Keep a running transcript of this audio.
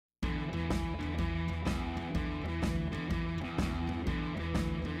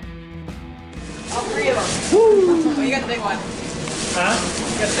Oh, you got the big one. Huh?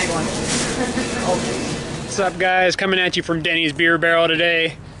 You got the big one. What's up, guys? Coming at you from Denny's Beer Barrel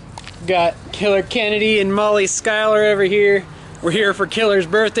today. Got Killer Kennedy and Molly Schuyler over here. We're here for Killer's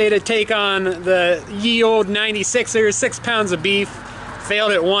birthday to take on the ye old 96ers, 6 pounds of beef.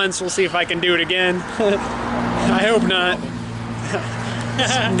 Failed it once, we'll see if I can do it again. I hope not.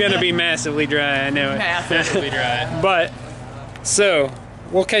 It's gonna be massively dry, I know it. Massively dry. But, so,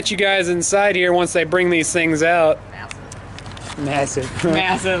 we'll catch you guys inside here once they bring these things out. Massive.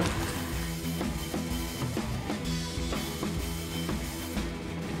 Massive.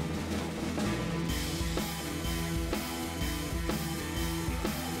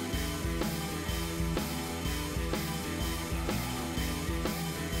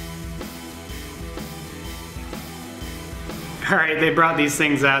 Alright, they brought these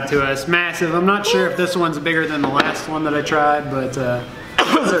things out to us. Massive. I'm not sure if this one's bigger than the last one that I tried, but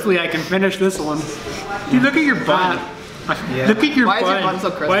hopefully I can finish this one. Dude, look at your bun. Yeah. Look at your Why bun. is your bun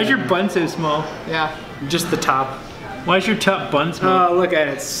so crispy? Why is your bun so small? Yeah. Just the top. Why is your top bun small? Oh, look at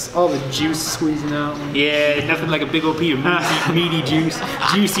it. It's all the juice squeezing out. Yeah, nothing like a big old piece of meaty juice,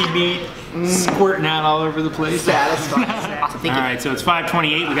 juicy meat, squirting out all over the place. Satisfying. Alright, so it's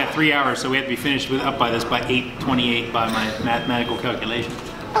 5:28, we got 3 hours, so we have to be finished up by this by 8:28 by my mathematical calculation.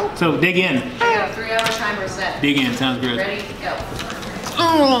 So dig in. I got a 3-hour timer set. Dig in, sounds good. Ready, go.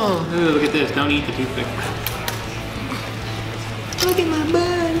 Oh, look at this, don't eat the toothpick. Look at my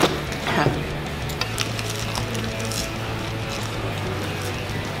bun.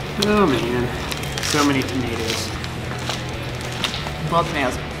 Oh man. So many tomatoes. Love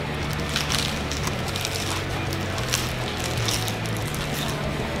tomatoes.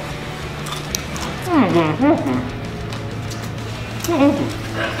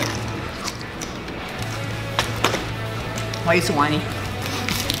 Why are you so whiny?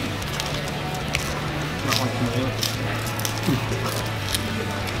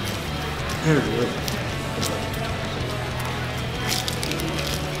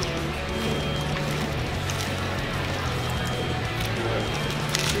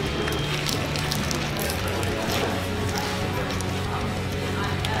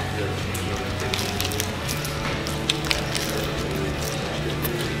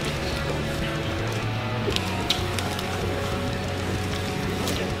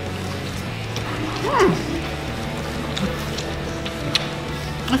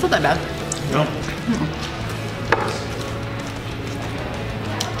 That's not that bad. No.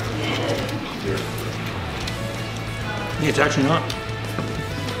 Yeah, it's actually not.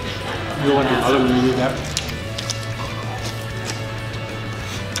 You want the other when you do that.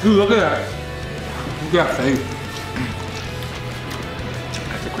 Ooh, look at that. Look at that face.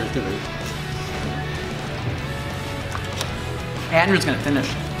 That's a great thing. Andrew's gonna finish.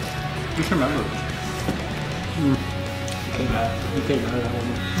 Just remember. You came out of that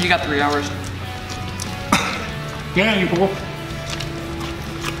one. You got 3 hours. Yeah, you cool.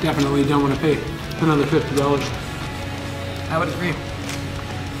 Definitely don't want to pay another $50. I would agree.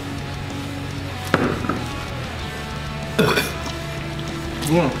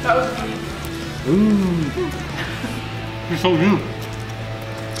 Yeah. That was Ooh. You're so new.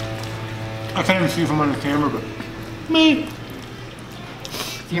 I can't even see from on the camera, but me.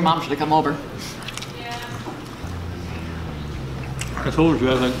 Your mom should have come over. I told you,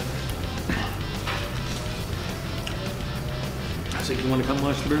 I was like, you want to come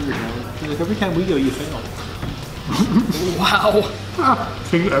watch the burger challenge? She's like, every time we go, you fail. Wow.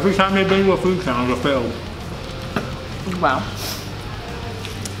 So every time they've been to a food challenge, I failed. Wow.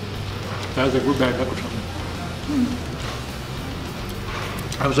 I was like, we're back up or something.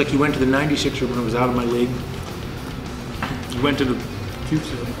 I was like, you went to the 96er when I was out of my league. You went to the puke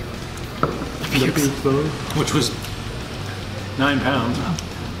zone. The puke zone, which was 9 pounds.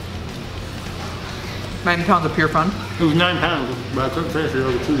 9 pounds of pure fun. It was 9 pounds, but I couldn't finish it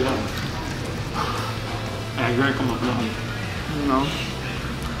over 2 gallons. And I drank almost nothing. No.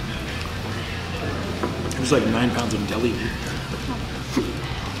 It was like 9 pounds of deli meat.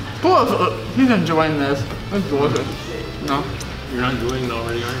 He's enjoying this. It's delicious. No. You're not enjoying it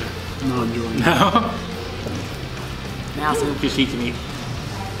already, are you? No, enjoying it. No. Massive. Just eat the meat.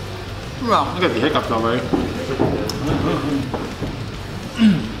 Well, I got the hiccups already.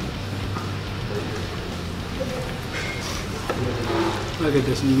 Look at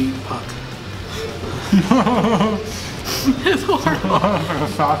this meat puck. it's horrible. Like a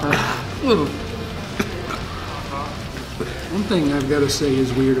soccer. One thing I've got to say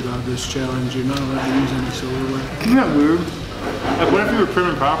is weird about this challenge, you're not allowed to use any silverware. Isn't that weird? Like, what if you were prim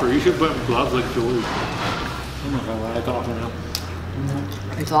and proper? You should put gloves like George. Oh my god, that's awful now.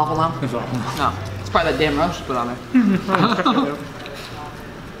 It's awful now? It's awful. No. probably that damn relish you put on there.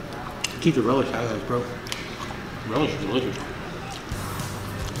 Keep the relish out of this, bro. Relish is delicious.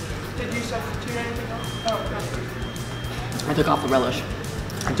 Did you substitute anything else? Oh, no. I took off the relish.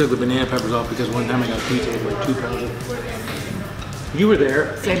 I took the banana peppers off because one time I got pizza with like 2 pounds of. You were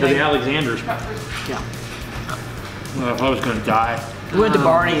there Same for thing. the Alexanders. Yeah. I was gonna die. We went to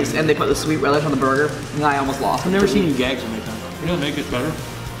Barney's and they put the sweet relish on the burger, and I almost lost. I've never seen you gag so many times. You don't make this better?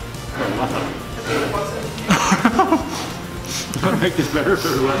 You don't make this better for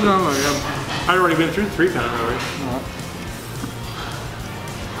the No, yeah. I'd already been through 3 pounds already.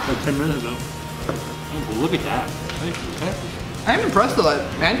 Like 10 minutes ago. Oh, well, look at that. I'm impressed though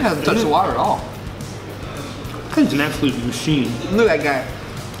that man hasn't touched the water at all. He's an absolute machine. Look at that guy.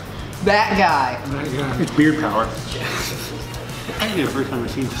 That guy. It's beard power. I think the first time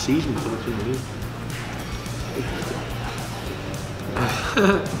I've seen the season so much in the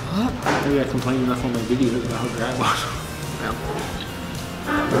Maybe I complained enough on my videos about how dry it was. Yeah.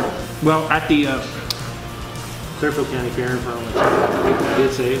 Well, at the Clearfield County Fair in front of my people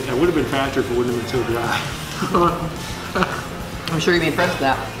did say it would have been faster if it wouldn't have been so dry. I'm sure you'd be impressed with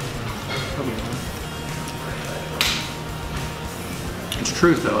that. Probably not. It's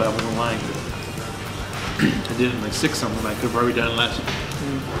truth though, I wasn't lying. I did it in like 6 something, I could have already done less.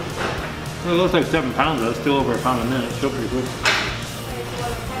 Well, it looks like 7 pounds though, still over a pound a minute, still pretty quick.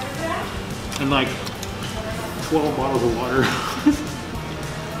 And like 12 bottles of water.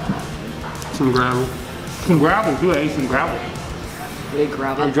 Some gravel. Some gravel too, I ate some gravel. Big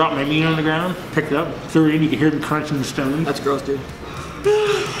gravel. I dropped my meat on the ground, picked it up, threw it in, you could hear the crunch in the stones. That's gross, dude. I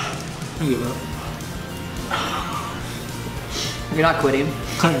give up. You're not quitting.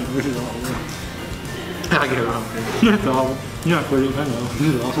 This is awful. I give up. It's awful. You're not quitting, I know. This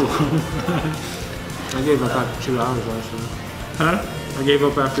is awful. I gave up after 2 hours last night. Huh? I gave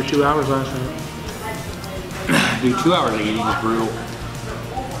up after 2 hours last night. Dude, 2 hours of eating is brutal.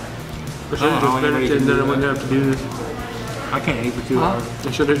 I should have just finished it and then I wouldn't have to do this. I can't eat for 2 hours.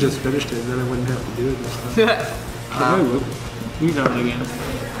 I should have just finished it and then I wouldn't have to do it this time. I would. You done it again.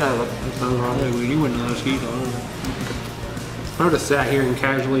 That sounds wrong. Yeah, well, you wouldn't let us eat all of it. I would have sat here and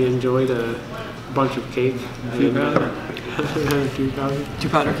casually enjoyed a bunch of cake. 2 pounder. 2 pounder.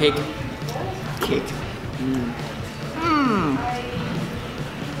 2-pounder cake. Cake.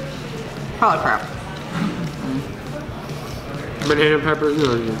 Probably crap. Banana peppers and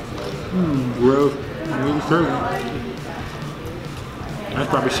onion. Gross. Maybe sure. That's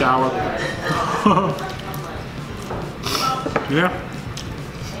probably sour. Yeah.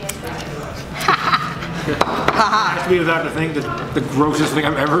 Has to be without the thing, the grossest thing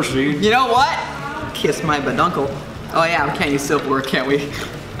I've ever seen. You know what? Kiss my baduncle. Oh yeah, we can't use silverware, can't we?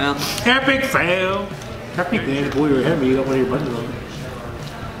 Well, Epic fail. Technically, I had to pull your head, but you got one of your buttons on.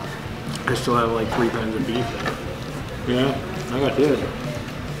 I still have like 3 pounds of beef. Yeah, I got this.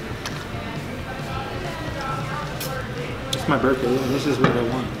 It's my birthday, and this is what I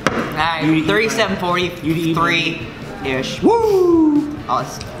want. alright, You eat- 37:43-ish. Woo! Oh,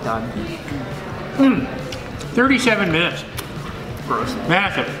 it's done. 37 minutes. Gross.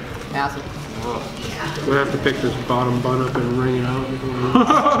 Massive. Massive. We have to pick this bottom bun up and wring it out.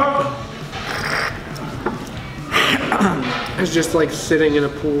 It's just like sitting in a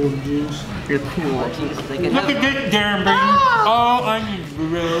pool of juice. You're cool. Jesus, they can Look have at this darn thing. All onions,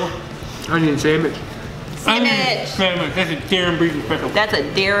 bro. Onion sandwich. Sandwich. Sandwich. That's a Darren Breeden special. That's a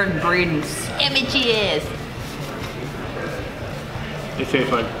Darren Breeden sandwiches. It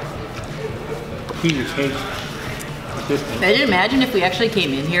tastes like piece of cake. Like this thing. Imagine if we actually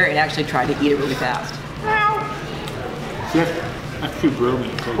came in here and actually tried to eat it really fast. That's too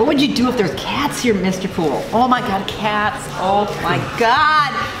brilliant. What would you do if there's cats here, Mr. Pool? Oh my God, cats. Oh my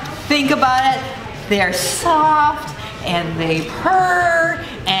God. Think about it. They're soft and they purr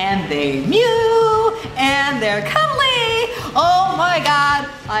and they mew and they're cuddly. Oh my God,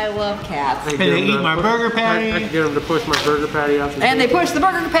 I love cats. I They get eat them to my push- burger I patty. can get them to push my burger patty off the And they table. push the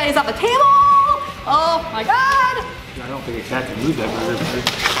burger patties off the table. Oh my God. I don't think a cat can move that burger patty.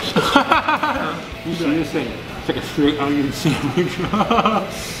 You see this thing? It's like a straight onion sandwich.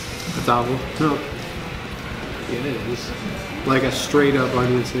 It's awful. No. It is. Like a straight up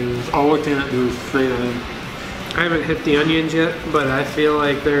onion sandwich. All it can't do is straight onion. I haven't hit the onions yet, but I feel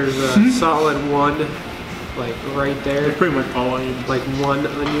like there's a solid one, like right there. It's pretty much all onions. Like one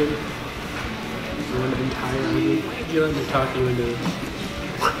onion. One entire onion. You let me talk you into this.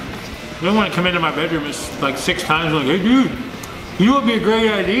 They want to come into my bedroom it's like 6 times like, hey dude, you know what would be a great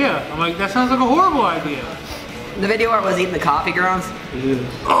idea? I'm like, that sounds like a horrible idea. The video where I was eating the coffee grounds.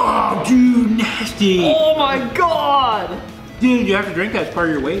 Oh, dude, nasty. Oh my God. Dude, you have to drink that as part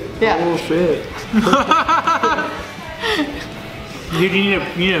of your weight. Yeah. Oh shit. Dude, you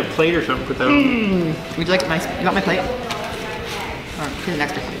need a plate or something to put that on. Would you like my? You want my plate? Or here's an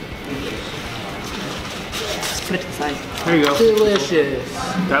extra plate. Just put it to the side. There you go. Delicious.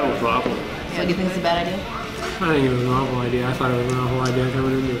 That was awful. So do you think it's a bad idea? I think it was an awful idea. I thought it was an awful idea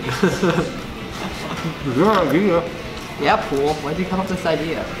coming into it. Good idea. Yeah, Pool. Why did you come up with this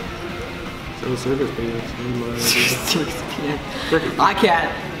idea? So circus peanuts. Circus peanut. I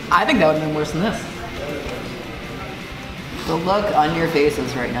can't. I think that would have been worse than this. The look on your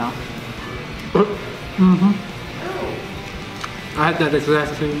faces right now. I had that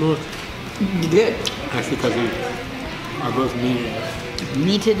exact same look. You did. That's because we are both meated.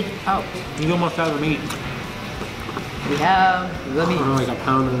 Meated out. You almost out of the meat. We have the meat. Like a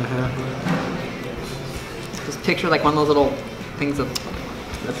pound and a half. Just picture like one of those little things of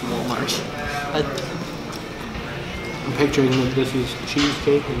that's Walmart. I'm picturing that this is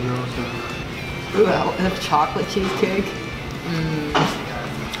cheesecake and you're also... Ooh, and a chocolate cheesecake.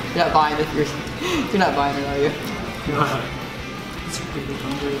 You're not buying it. You're not buying it, are you?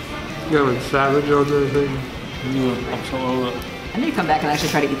 You're going savage on this thing. I need to come back and actually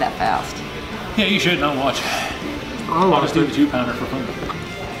try to eat that fast. Yeah, you should not watch. I'll just do the 2-pounder for fun.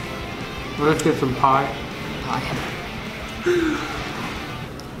 Well, let's get some pie.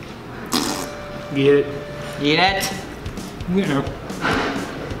 Get it? Eat it. You know.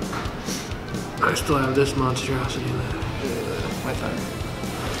 I still have this monstrosity left. What's that?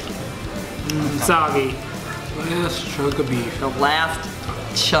 Soggy. Last chunk of beef. The last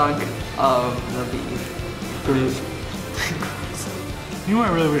chunk of the beef. Please. You know what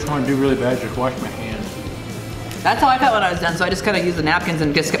I really just want to do really bad? Just wash my hands. That's how I felt when I was done, so I just kind of used the napkins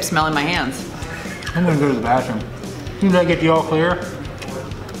and just kept smelling my hands. I'm gonna go to the bathroom. As soon as I get you all clear,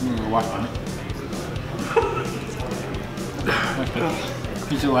 I'm gonna go wash my hands.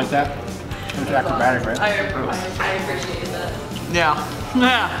 You still like that? It's acrobatic, right? I appreciate that. Yeah.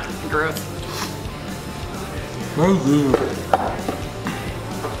 Yeah. Gross. Oh, good.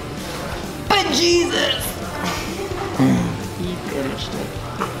 But Jesus! He finished it.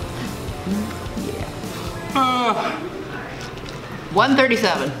 Yeah.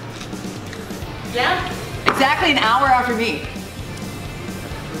 1:37. Yeah? Exactly an hour after me.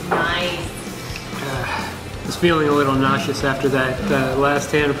 Nice. I was feeling a little nauseous after that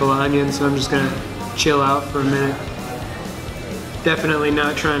last handful of onions, so I'm just gonna chill out for a minute. Definitely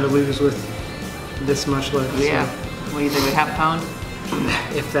not trying to lose with this much left. Yeah. What do you think? A half pound? So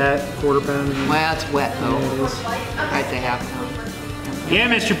if that, quarter pound. Well, it's wet though. Yeah, it is. I'd say half pound. Yeah,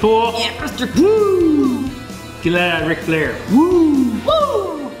 Mr. Poole. Yeah, Mr. Woo! You let out Ric Flair. Woo!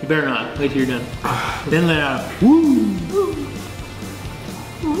 Woo! You better not. Wait till you're done. Then let out. Woo!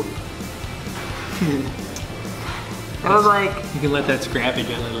 I was like, You can let that scrappage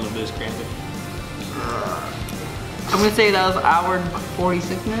out, a little bit of scrappage. I'm gonna say that was an hour and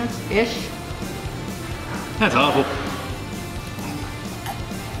 46 minutes-ish. That's awful.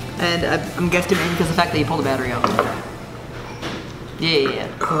 And I'm guesstimating because of the fact that you pulled the battery out. Yeah,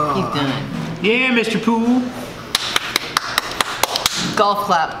 he's done. Yeah, Mr. Poole. Golf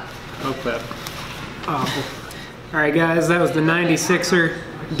clap. Oh, crap. Awful. Alright guys, that was the 96er,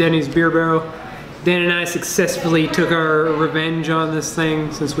 Denny's beer barrel. Dan and I successfully took our revenge on this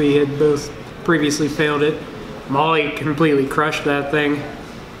thing since we had both previously failed it. Molly completely crushed that thing.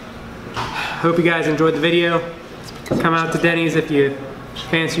 Hope you guys enjoyed the video. Come out to Denny's if you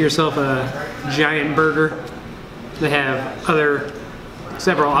fancy yourself a giant burger. They have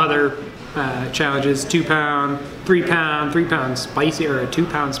several other challenges, 2 pound, 3 pound, 3 pound spicy, or a 2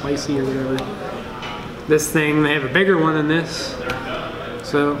 pound spicy or whatever. This thing, they have a bigger one than this.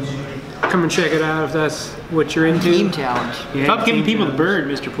 So come and check it out if that's what you're into. Team challenge. Yeah, Stop giving team people the challenge.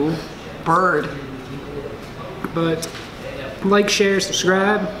 bird, Mr. Poole. Bird. But like, share,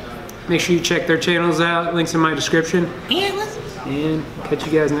 subscribe. Make sure you check their channels out. Links in my description. Yeah, listen. And catch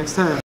you guys next time.